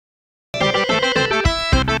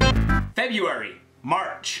February,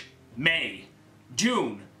 March, May,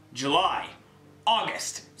 June, July,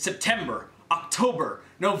 August, September, October,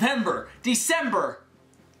 November, December,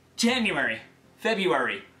 January,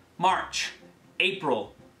 February, March,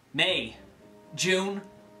 April, May, June,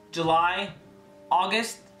 July,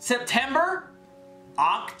 August, September,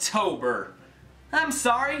 October. I'm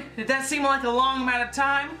sorry, did that seem like a long amount of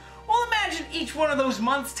time? Well, imagine each one of those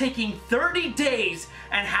months taking 30 days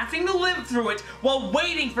and having to live through it while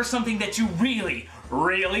waiting for something that you really,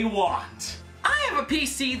 really want. I have a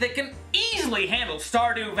PC that can easily handle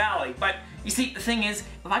Stardew Valley, but you see, the thing is,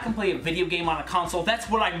 if I can play a video game on a console, that's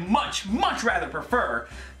what I much rather prefer.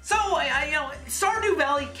 So, Stardew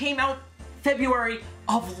Valley came out February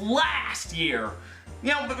of last year.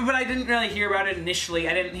 But I didn't really hear about it initially.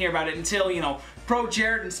 I didn't hear about it until, Pro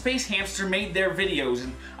Jared and Space Hamster made their videos,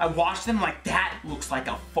 and I watched them like, that looks like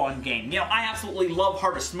a fun game. I absolutely love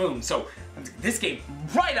Harvest Moon, so this game,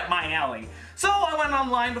 right up my alley. So I went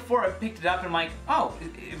online before I picked it up and I'm like, oh,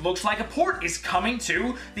 it looks like a port is coming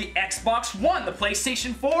to the Xbox One, the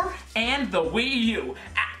PlayStation 4, and the Wii U.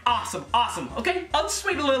 Awesome, awesome. Okay, I'll just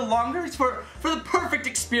wait a little longer. It's for the perfect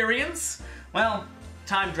experience. Well,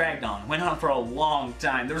 time dragged on. Went on for a long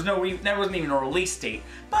time. There wasn't even a release date.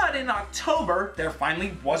 But in October, there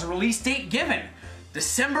finally was a release date given.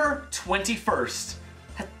 December 21st.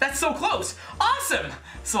 That's so close. Awesome!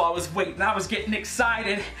 So I was waiting, I was getting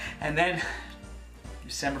excited, and then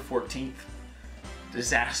December 14th,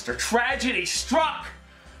 disaster, tragedy struck.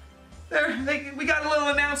 We got a little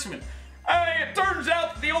announcement. Hey, it turns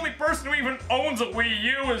out that the only person who even owns a Wii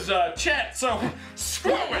U is Chet, so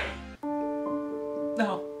screw it!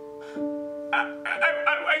 No.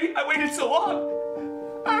 I waited so long.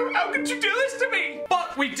 How could you do this to me?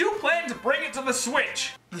 But we do plan to bring it to the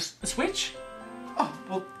Switch. The Switch? Oh,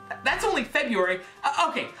 well, that's only February.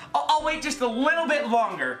 Okay, I'll wait just a little bit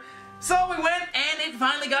longer. So we went, and it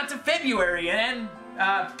finally got to February, and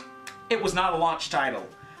it was not a launch title.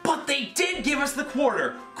 But they did give us the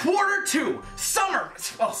quarter. Quarter 2, summer.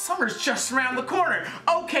 Well, summer's just around the corner.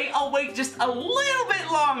 Okay, I'll wait just a little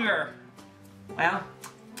bit longer. Well,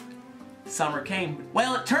 summer came.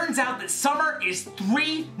 Well, it turns out that summer is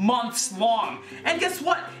 3 months long. And guess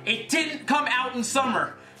what? It didn't come out in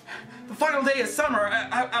summer. The final day of summer,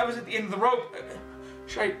 I was at the end of the rope.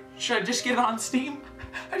 Should I just get it on Steam?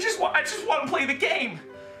 I just want to play the game.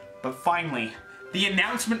 But finally, the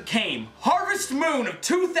announcement came. Harvest Moon of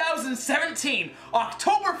 2017,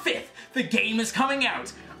 October 5th, the game is coming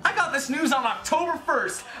out. I got this news on October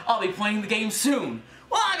 1st. I'll be playing the game soon.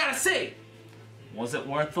 Well, I gotta say, was it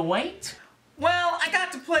worth the wait? Well, I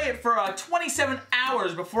got to play it for 27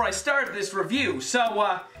 hours before I started this review,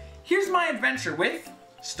 so here's my adventure with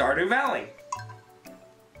Stardew Valley.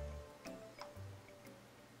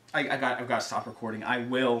 I've got to stop recording. I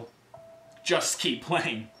will just keep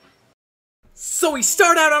playing. So we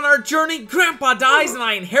start out on our journey, Grandpa dies and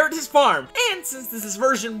I inherit his farm. And since this is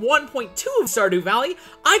version 1.2 of Stardew Valley,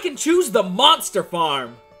 I can choose the Monster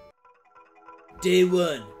Farm. Day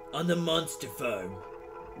 1, on the Monster Farm.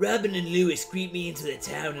 Robin and Lewis greet me into the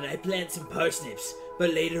town and I plant some parsnips,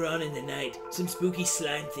 but later on in the night, some spooky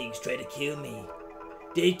slime things try to kill me.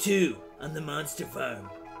 Day 2, on the Monster Farm.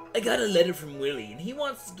 I got a letter from Willie and he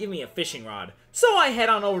wants to give me a fishing rod. So I head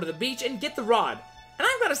on over to the beach and get the rod. And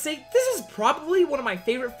I've got to say, this is probably one of my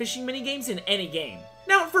favorite fishing minigames in any game.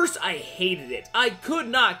 Now at first I hated it. I could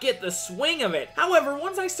not get the swing of it. However,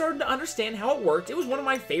 once I started to understand how it worked, it was one of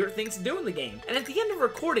my favorite things to do in the game. And at the end of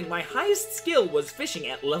recording, my highest skill was fishing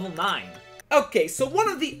at level 9. Okay, so one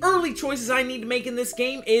of the early choices I need to make in this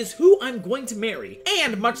game is who I'm going to marry.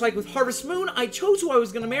 And much like with Harvest Moon, I chose who I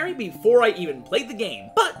was going to marry before I even played the game.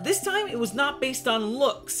 But this time, it was not based on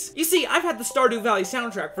looks. You see, I've had the Stardew Valley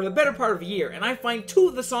soundtrack for the better part of a year, and I find 2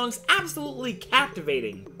 of the songs absolutely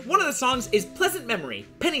captivating. One of the songs is Pleasant Memory,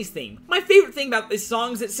 Penny's theme. My favorite thing about this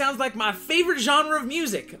song is it sounds like my favorite genre of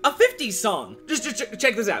music, a 50s song. Just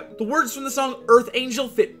check this out. The words from the song Earth Angel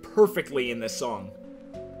fit perfectly in this song.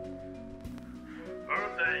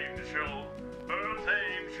 Earth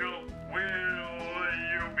angel, will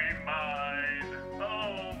you be mine?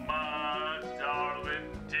 Oh, my darling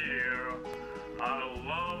dear, I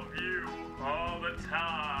love you all the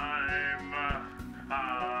time.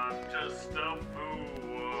 I'm just a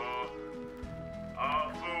fool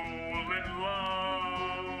in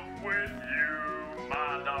love with you,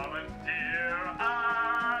 my darling dear.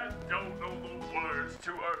 I don't know the words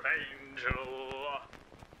to Earth Angel.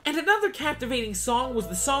 And another captivating song was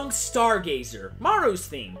the song Stargazer, Maru's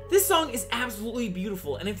theme. This song is absolutely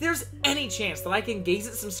beautiful, and if there's any chance that I can gaze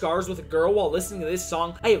at some stars with a girl while listening to this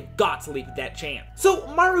song, I have got to leap at that chance. So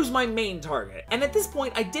Maru's my main target, and at this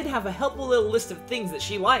point I did have a helpful little list of things that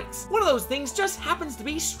she likes. One of those things just happens to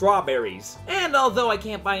be strawberries. And although I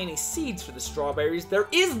can't buy any seeds for the strawberries, there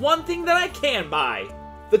is one thing that I can buy.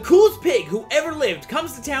 The coolest pig who ever lived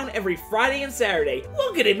comes to town every Friday and Saturday.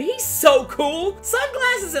 Look at him, he's so cool!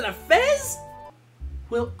 Sunglasses and a fez?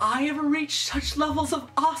 Will I ever reach such levels of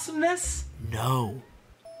awesomeness? No.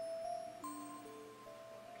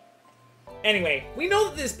 Anyway, we know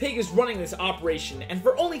that this pig is running this operation, and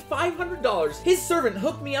for only $500, his servant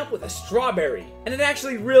hooked me up with a strawberry. And it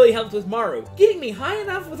actually really helped with Maru, getting me high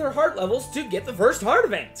enough with her heart levels to get the first heart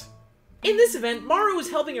event. In this event, Maru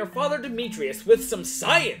is helping her father Demetrius with some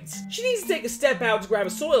science. She needs to take a step out to grab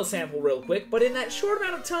a soil sample real quick, but in that short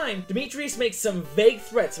amount of time, Demetrius makes some vague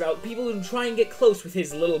threats about people who try and get close with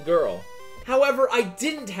his little girl. However, I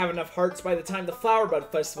didn't have enough hearts by the time the Flower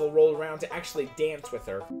Bud Festival rolled around to actually dance with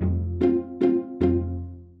her.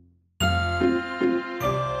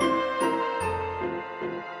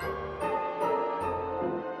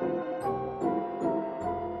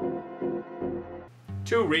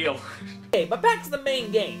 Too real. Okay, but back to the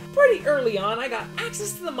main game. Pretty early on, I got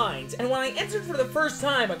access to the mines, and when I entered for the first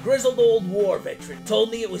time, a grizzled old war veteran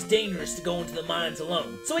told me it was dangerous to go into the mines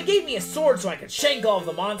alone. So he gave me a sword so I could shank all of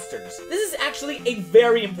the monsters. This is actually a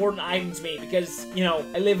very important item to me because, you know,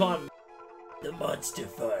 I live on the monster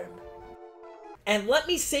farm. And let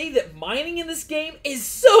me say that mining in this game is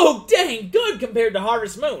so dang good compared to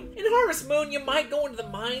Harvest Moon. In Harvest Moon, you might go into the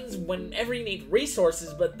mines whenever you need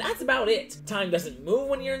resources, but that's about it. Time doesn't move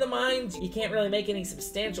when you're in the mines, you can't really make any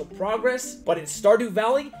substantial progress. But in Stardew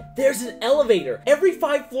Valley, there's an elevator. Every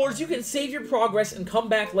 5 floors, you can save your progress and come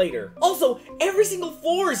back later. Also, every single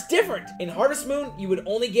floor is different. In Harvest Moon, you would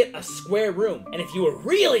only get a square room, and if you were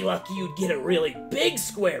really lucky, you'd get a really big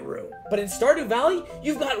square room. But in Stardew Valley,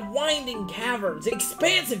 you've got winding caverns,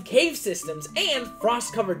 expansive cave systems, and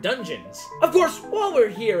frost-covered dungeons. Of course, while we're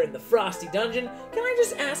here in the Frosty Dungeon, can I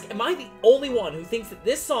just ask, am I the only one who thinks that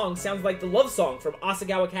this song sounds like the love song from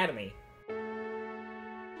Asagao Academy?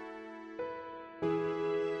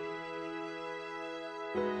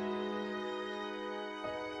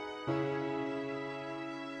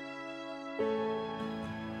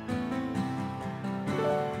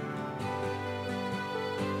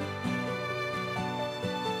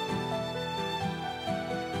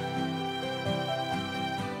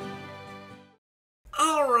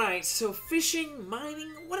 Alright, so fishing, mining,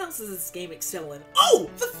 what else does this game excel in? Oh,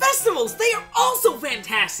 the festivals! They are also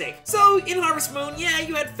fantastic! So, in Harvest Moon, yeah,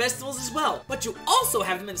 you had festivals as well, but you also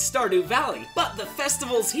have them in Stardew Valley. But the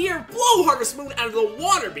festivals here blow Harvest Moon out of the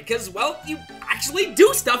water because, well, you actually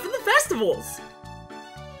do stuff in the festivals!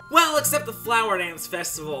 Well, except the Flower Dance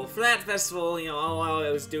Festival. For that festival, you know, all I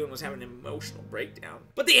was doing was having an emotional breakdown.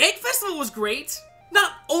 But the Egg Festival was great!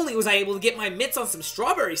 Not only was I able to get my mitts on some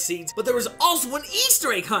strawberry seeds, but there was also an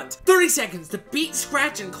Easter egg hunt! 30 seconds to beat,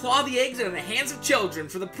 scratch, and claw the eggs out of the hands of children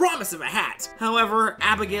for the promise of a hat. However,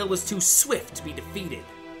 Abigail was too swift to be defeated.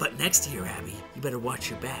 But next year, Abby, you better watch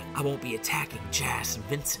your back. I won't be attacking Jas and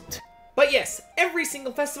Vincent. But yes, every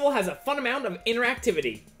single festival has a fun amount of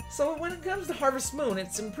interactivity. So when it comes to Harvest Moon,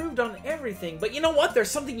 it's improved on everything. But you know what? There's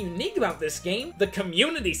something unique about this game. The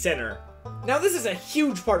Community Center. Now this is a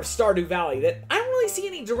huge part of Stardew Valley that I don't really see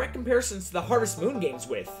any direct comparisons to the Harvest Moon games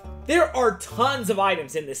with. There are tons of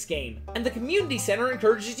items in this game, and the Community Center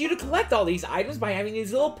encourages you to collect all these items by having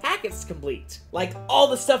these little packets to complete. Like all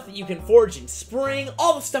the stuff that you can forage in spring,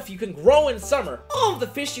 all the stuff you can grow in summer, all of the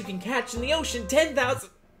fish you can catch in the ocean,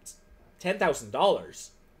 $10,000.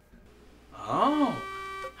 Oh,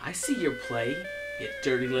 I see your play, you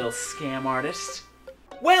dirty little scam artist.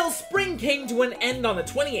 Well, spring came to an end on the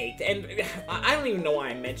 28th, and I don't even know why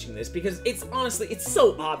I'm mentioning this, because it's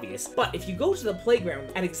so obvious. But if you go to the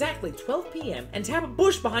playground at exactly 12 p.m. and tap a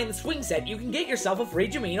bush behind the swing set, you can get yourself a free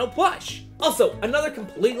Jamino plush. Also, another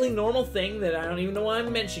completely normal thing that I don't even know why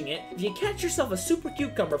I'm mentioning it, if you catch yourself a super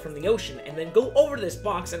cucumber from the ocean and then go over to this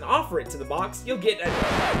box and offer it to the box, you'll get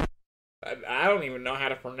a... I don't even know how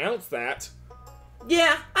to pronounce that.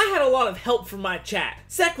 Yeah, I had a lot of help from my chat.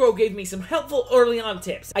 Sekro gave me some helpful early on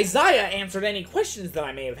tips. Isaiah answered any questions that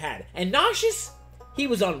I may have had. And Nauseous? He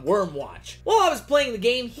was on worm watch. While I was playing the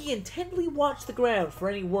game, he intently watched the ground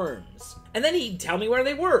for any worms. And then he'd tell me where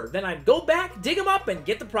they were. Then I'd go back, dig them up, and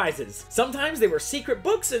get the prizes. Sometimes they were secret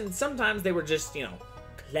books, and sometimes they were just, you know,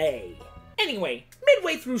 clay. Anyway,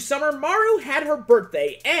 midway through summer, Maru had her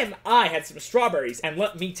birthday, and I had some strawberries. And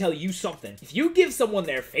let me tell you something. If you give someone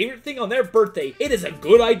their favorite thing on their birthday, it is a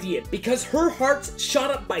good idea, because her hearts shot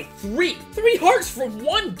up by 3. 3 hearts for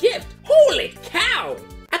 1 gift! Holy cow!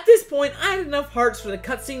 At this point, I had enough hearts for the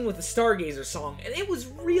cutscene with the Stargazer song, and it was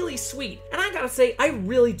really sweet. And I gotta say, I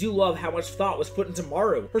really do love how much thought was put into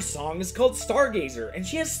Maru. Her song is called Stargazer, and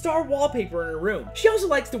she has star wallpaper in her room. She also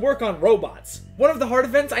likes to work on robots. One of the heart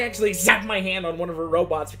events, I actually zapped my hand on one of her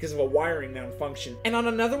robots because of a wiring malfunction. And on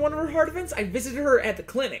another one of her heart events, I visited her at the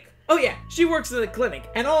clinic. Oh yeah, she works in the clinic,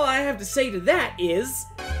 and all I have to say to that is...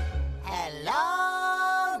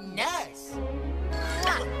 Hello, nurse.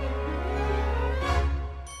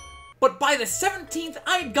 But by the 17th,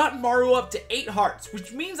 I had gotten Maru up to 8 hearts,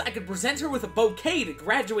 which means I could present her with a bouquet to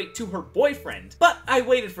graduate to her boyfriend. But I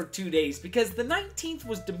waited for 2 days because the 19th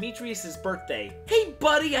was Demetrius's birthday. Hey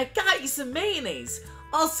buddy, I got you some mayonnaise.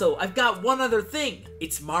 Also, I've got one other thing.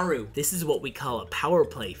 It's Maru. This is what we call a power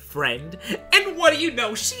play, friend. And what do you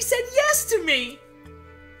know? She said yes to me!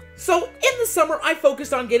 So, in the summer, I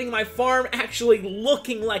focused on getting my farm actually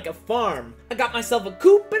looking like a farm. I got myself a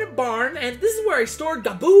coop and a barn, and this is where I stored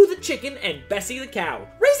Gaboo the chicken and Bessie the cow.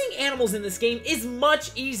 Raising animals in this game is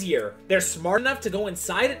much easier. They're smart enough to go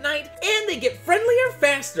inside at night, and they get friendlier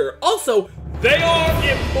faster. Also, they are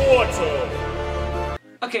immortal!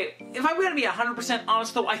 Okay, if I'm gonna be 100%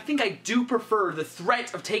 honest though, I think I do prefer the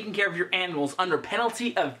threat of taking care of your animals under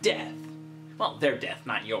penalty of death. Well, their death,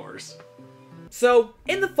 not yours. So,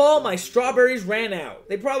 in the fall, my strawberries ran out.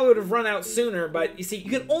 They probably would have run out sooner, but you see, you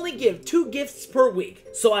can only give 2 gifts per week.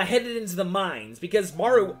 So I headed into the mines, because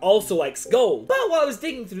Maru also likes gold. But while I was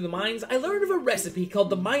digging through the mines, I learned of a recipe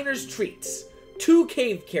called the Miner's Treats. 2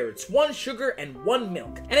 cave carrots, 1 sugar, and 1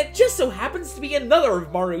 milk. And it just so happens to be another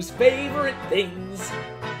of Maru's favorite things.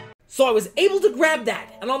 So I was able to grab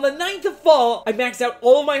that, and on the 9th of fall, I maxed out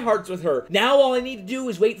all of my hearts with her. Now all I need to do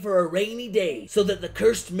is wait for a rainy day, so that the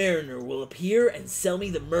cursed mariner will appear and sell me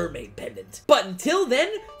the mermaid pendant. But until then,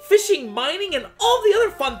 fishing, mining, and all the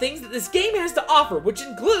other fun things that this game has to offer, which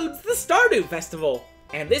includes the Stardew Festival.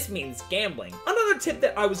 And this means gambling. Another tip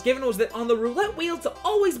that I was given was that on the roulette wheel to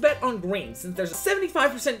always bet on green, since there's a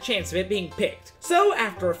 75% chance of it being picked. So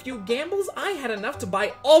after a few gambles, I had enough to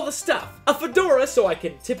buy all the stuff. A fedora so I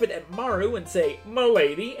can tip it at Maru and say,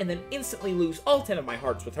 "M'lady," and then instantly lose all 10 of my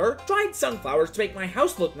hearts with her. Dried sunflowers to make my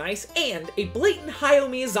house look nice, and a blatant Hayao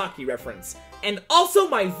Miyazaki reference. And also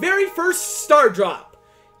my very first star drop.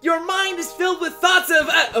 Your mind is filled with thoughts of,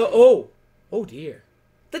 oh dear.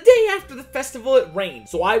 The day after the festival, it rained,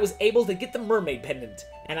 so I was able to get the mermaid pendant,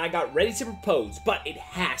 and I got ready to propose, but it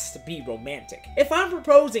has to be romantic. If I'm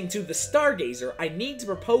proposing to the Stargazer, I need to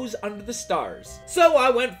propose under the stars. So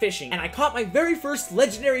I went fishing, and I caught my very first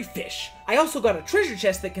legendary fish. I also got a treasure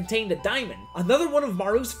chest that contained a diamond, another one of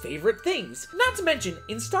Maru's favorite things. Not to mention,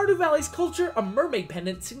 in Stardew Valley's culture, a mermaid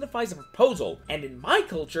pendant signifies a proposal, and in my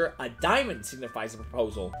culture, a diamond signifies a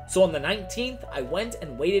proposal. So on the 19th, I went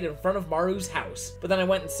and waited in front of Maru's house, but then I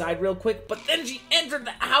went inside real quick, but then she entered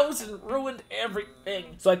the house and ruined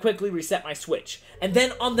everything. So I quickly reset my switch. And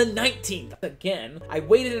then on the 19th, again, I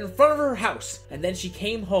waited in front of her house, and then she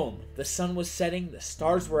came home. The sun was setting, the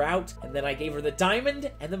stars were out, and then I gave her the diamond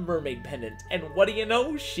and the mermaid pendant. And what do you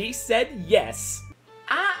know? She said yes.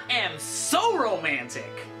 I am so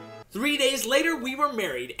romantic. 3 days later, we were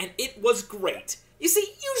married, and it was great. You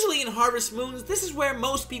see, usually in Harvest Moons, this is where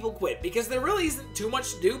most people quit, because there really isn't too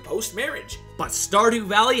much to do post-marriage. But Stardew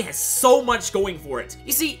Valley has so much going for it.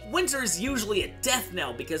 You see, winter is usually a death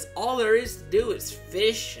knell, because all there is to do is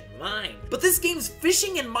fish and mine. But this game's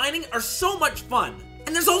fishing and mining are so much fun.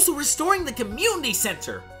 And there's also restoring the community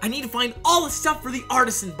center. I need to find all the stuff for the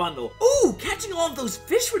artisan bundle. Ooh, catching all of those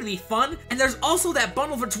fish would be fun. And there's also that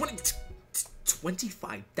bundle for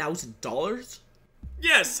 $25,000?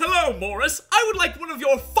 Yes, hello, Morris. I would like one of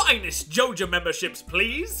your finest JoJo memberships,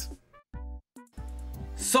 please.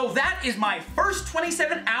 So that is my first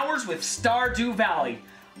 27 hours with Stardew Valley.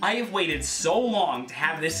 I have waited so long to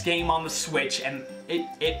have this game on the Switch, and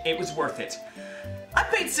it was worth it. I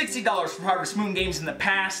paid $60 for Harvest Moon games in the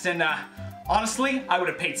past, and honestly, I would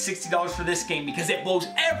have paid $60 for this game because it blows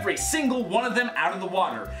every single one of them out of the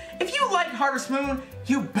water. If you like Harvest Moon,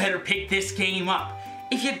 you better pick this game up.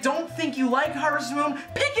 If you don't think you like Harvest Moon,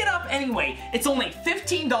 pick it up anyway. It's only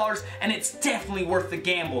 $15 and it's definitely worth the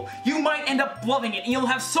gamble. You might end up loving it and you'll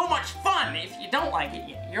have so much fun. If you don't like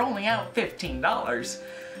it, you're only out $15.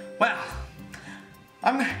 Well,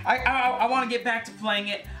 I want to get back to playing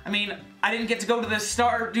it. I mean, I didn't get to go to the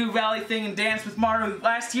Stardew Valley thing and dance with Maru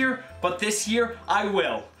last year, but this year I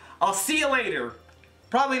will. I'll see you later.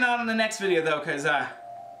 Probably not in the next video though, because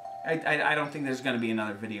I don't think there's gonna be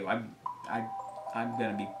another video. I'm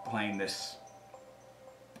gonna be playing this.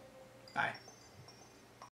 Bye.